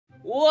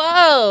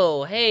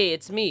Whoa! Hey,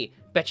 it's me.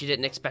 Bet you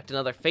didn't expect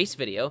another face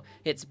video.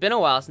 It's been a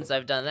while since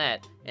I've done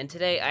that. And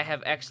today I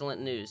have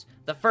excellent news.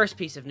 The first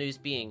piece of news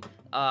being,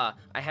 I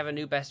have a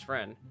new best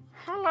friend.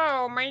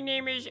 Hello, my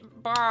name is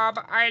Bob.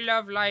 I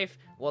love life.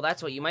 Well,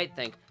 that's what you might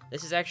think.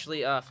 This is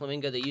actually,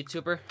 Flamingo the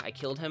YouTuber. I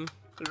killed him.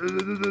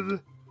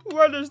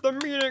 What is the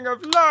meaning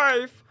of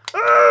life?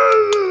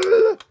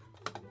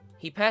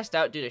 He passed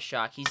out due to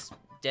shock. He's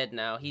dead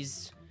now.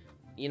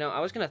 You know,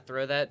 I was gonna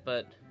throw that,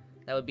 but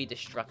that would be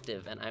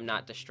destructive, and I'm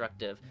not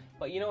destructive.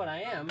 But you know what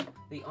I am?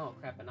 Oh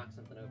crap, I knocked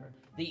something over.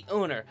 The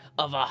owner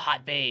of a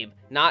hot babe.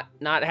 Not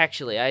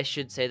actually. I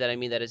should say that I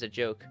mean that as a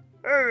joke.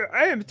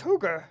 I am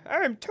Toga.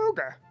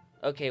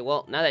 Okay,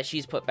 well, now that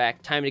she's put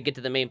back, time to get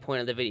to the main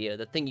point of the video,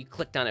 the thing you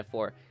clicked on it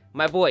for.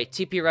 My boy,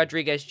 TP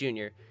Rodriguez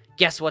Jr.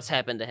 Guess what's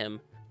happened to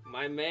him?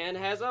 My man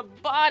has a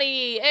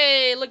body!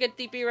 Hey, look at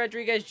TP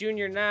Rodriguez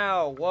Jr.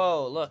 now!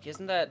 Whoa, look,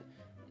 isn't that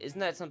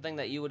something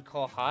that you would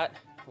call hot?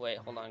 Wait,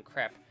 hold on,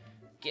 crap.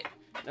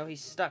 No,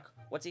 he's stuck.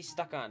 What's he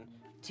stuck on?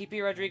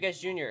 TP Rodriguez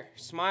Jr.,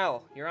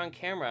 smile, you're on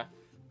camera.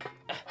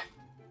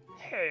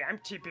 Hey, I'm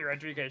TP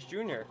Rodriguez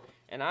Jr.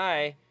 And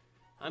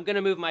I'm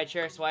gonna move my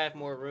chair so I have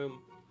more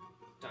room.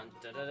 Dun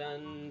dun dun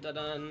dun dun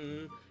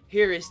dun.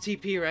 Here is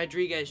TP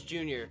Rodriguez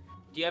Jr.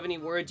 Do you have any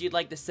words you'd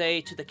like to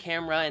say to the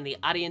camera and the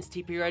audience,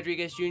 TP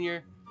Rodriguez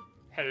Jr.?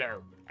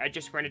 Hello, I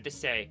just wanted to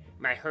say,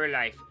 my whole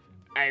life,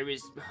 I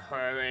was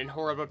in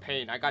horrible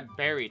pain. I got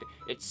buried.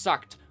 It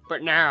sucked.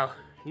 But now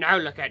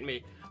look at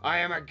me. I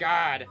am a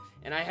god,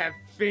 and I have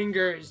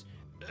fingers.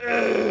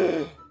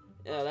 Ugh.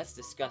 Oh, that's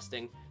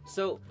disgusting.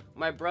 So,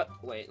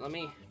 wait, let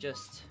me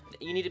just...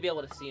 You need to be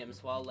able to see him,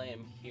 so I'll lay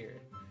him here.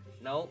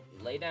 No,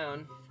 lay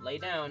down,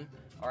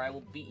 or I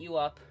will beat you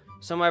up.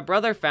 So my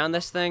brother found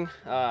this thing,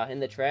 in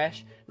the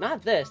trash.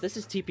 Not this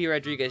is TP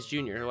Rodriguez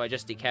Jr., who I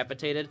just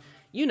decapitated.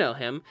 You know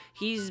him.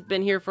 He's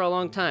been here for a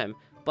long time.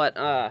 But,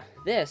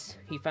 this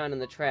he found in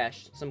the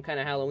trash, some kind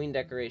of Halloween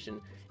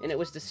decoration, and it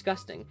was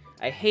disgusting.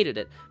 I hated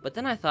it, but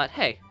then I thought,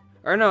 hey,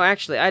 or no,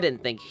 actually, I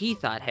didn't think he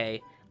thought,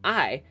 hey,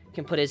 I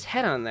can put his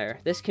head on there.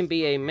 This can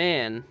be a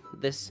man.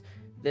 This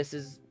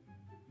is,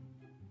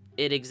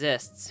 it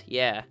exists,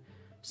 yeah.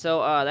 So,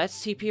 that's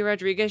TP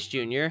Rodriguez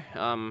Jr.,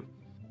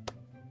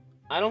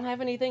 I don't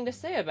have anything to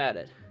say about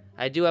it.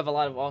 I do have a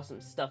lot of awesome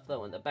stuff,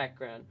 though, in the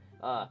background.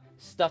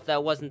 Stuff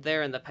that wasn't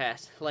there in the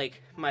past,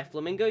 like my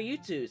Flamingo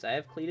U2s. I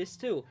have Cletus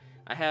too.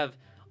 I have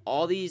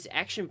all these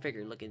action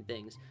figure looking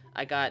things.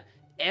 I got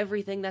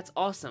everything that's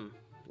awesome,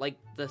 like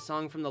the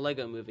song from the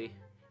Lego movie.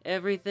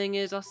 Everything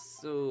is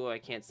awesome. Oh, I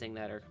can't sing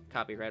that or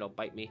copyright will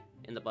bite me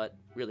in the butt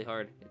really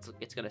hard.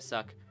 It's gonna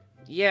suck.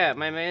 Yeah,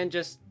 my man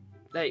just...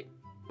 Hey,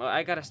 well,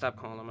 I gotta stop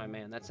calling him my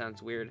man. That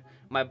sounds weird.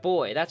 My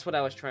boy, that's what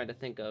I was trying to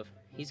think of.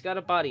 He's got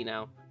a body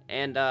now.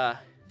 And,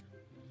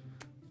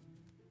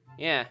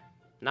 yeah.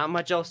 Not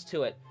much else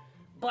to it.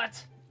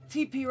 But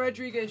TP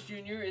Rodriguez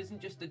Jr.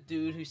 isn't just a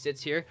dude who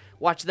sits here.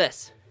 Watch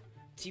this.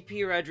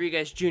 TP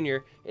Rodriguez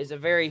Jr. is a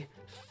very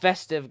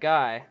festive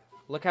guy.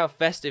 Look how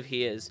festive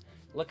he is.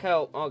 Look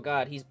how, oh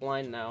god, he's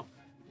blind now.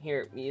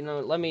 Here, you know,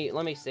 let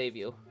me save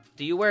you.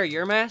 Do you wear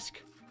your mask?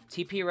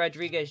 TP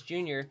Rodriguez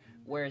Jr.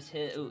 wears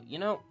his, ooh, you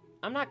know,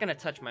 I'm not gonna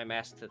touch my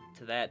mask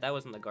to that. That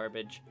was in the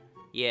garbage.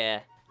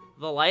 Yeah.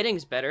 The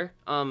lighting's better.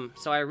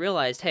 So I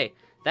realized, hey,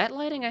 that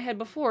lighting I had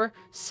before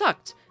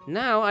sucked.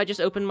 Now I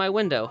just opened my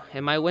window,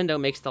 and my window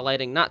makes the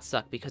lighting not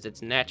suck because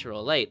it's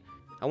natural light.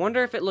 I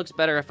wonder if it looks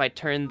better if I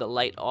turn the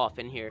light off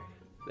in here.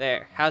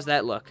 There, how's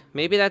that look?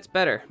 Maybe that's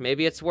better,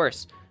 maybe it's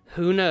worse.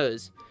 Who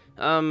knows?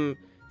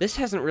 This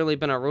hasn't really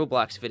been a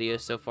Roblox video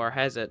so far,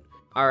 has it?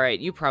 Alright,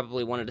 you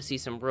probably wanted to see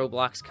some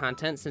Roblox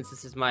content since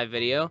this is my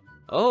video.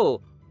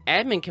 Oh,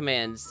 admin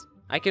commands.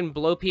 I can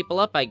blow people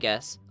up, I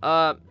guess.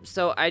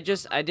 So I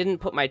didn't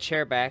put my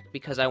chair back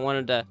because I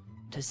wanted to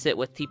sit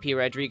with TP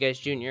Rodriguez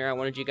Jr. I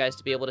wanted you guys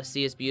to be able to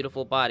see his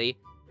beautiful body.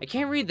 I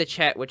can't read the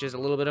chat, which is a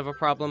little bit of a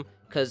problem,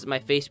 because my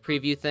face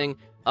preview thing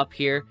up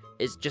here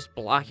is just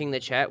blocking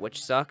the chat,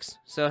 which sucks.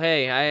 So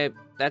hey,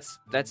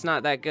 that's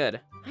not that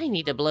good. I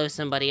need to blow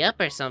somebody up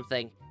or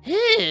something.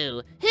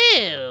 Who?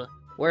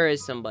 Where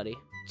is somebody?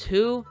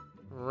 Too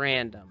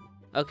random.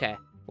 Okay,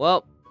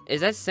 well,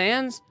 is that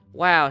Sans?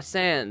 Wow,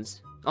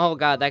 Sans. Oh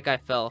god, that guy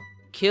fell.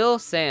 Kill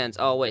Sans.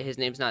 Oh wait, his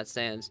name's not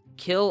Sans.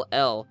 Kill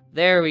L.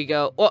 There we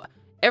go. Oh,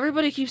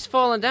 everybody keeps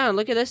falling down.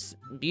 Look at this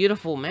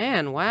beautiful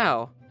man.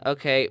 Wow.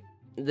 Okay,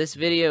 this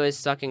video is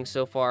sucking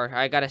so far.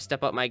 I gotta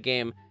step up my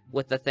game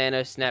with the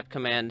Thanos snap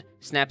command.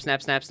 Snap,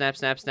 snap, snap, snap,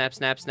 snap, snap,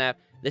 snap, snap.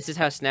 This is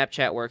how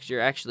Snapchat works.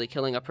 You're actually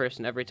killing a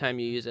person every time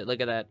you use it.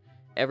 Look at that.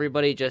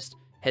 Everybody just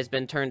has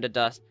been turned to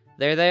dust.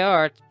 There they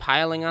are,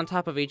 piling on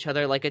top of each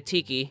other like a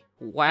tiki.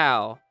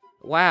 Wow.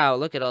 Wow,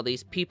 look at all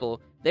these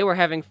people. They were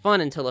having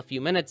fun until a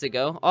few minutes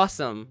ago.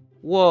 Awesome.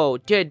 Whoa,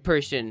 dead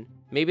person.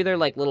 Maybe they're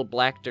like little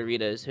black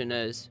Doritos, who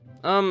knows?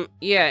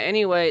 Yeah,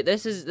 anyway,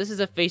 this is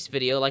a face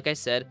video, like I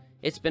said.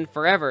 It's been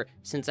forever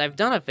since I've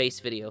done a face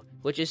video,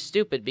 which is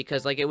stupid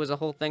because, like, it was a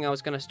whole thing I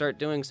was gonna start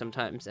doing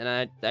sometimes,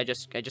 and I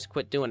just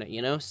quit doing it,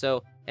 you know?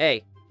 So,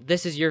 hey,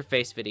 this is your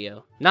face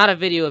video. Not a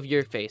video of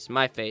your face,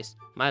 my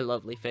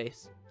lovely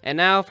face. And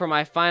now for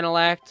my final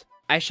act,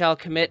 I shall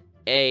commit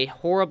a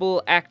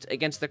horrible act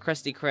against the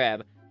Krusty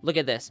Krab. Look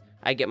at this.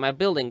 I get my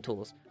building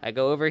tools. I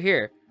go over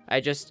here. I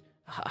just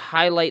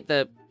highlight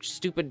the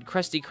stupid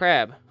Krusty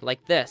Krab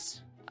like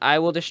this. I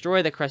will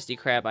destroy the Krusty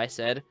Krab, I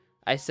said.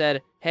 I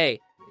said, hey,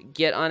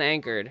 get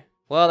unanchored.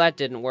 Well, that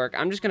didn't work.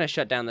 I'm just gonna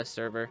shut down this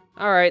server.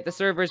 Alright, the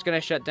server's gonna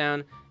shut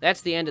down.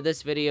 That's the end of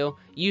this video.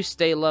 You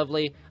stay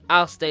lovely.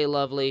 I'll stay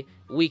lovely.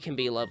 We can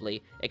be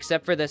lovely.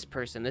 Except for this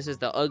person. This is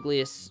the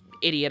ugliest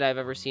idiot I've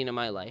ever seen in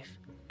my life.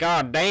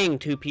 God dang,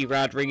 2P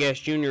Rodriguez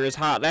Jr. is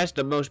hot. That's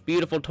the most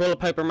beautiful toilet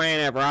paper man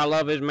ever. I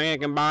love his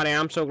mannequin body.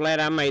 I'm so glad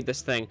I made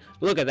this thing.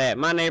 Look at that.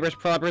 My neighbors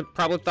probably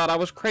thought I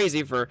was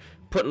crazy for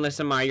putting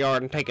this in my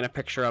yard and taking a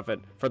picture of it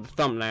for the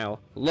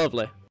thumbnail.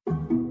 Lovely.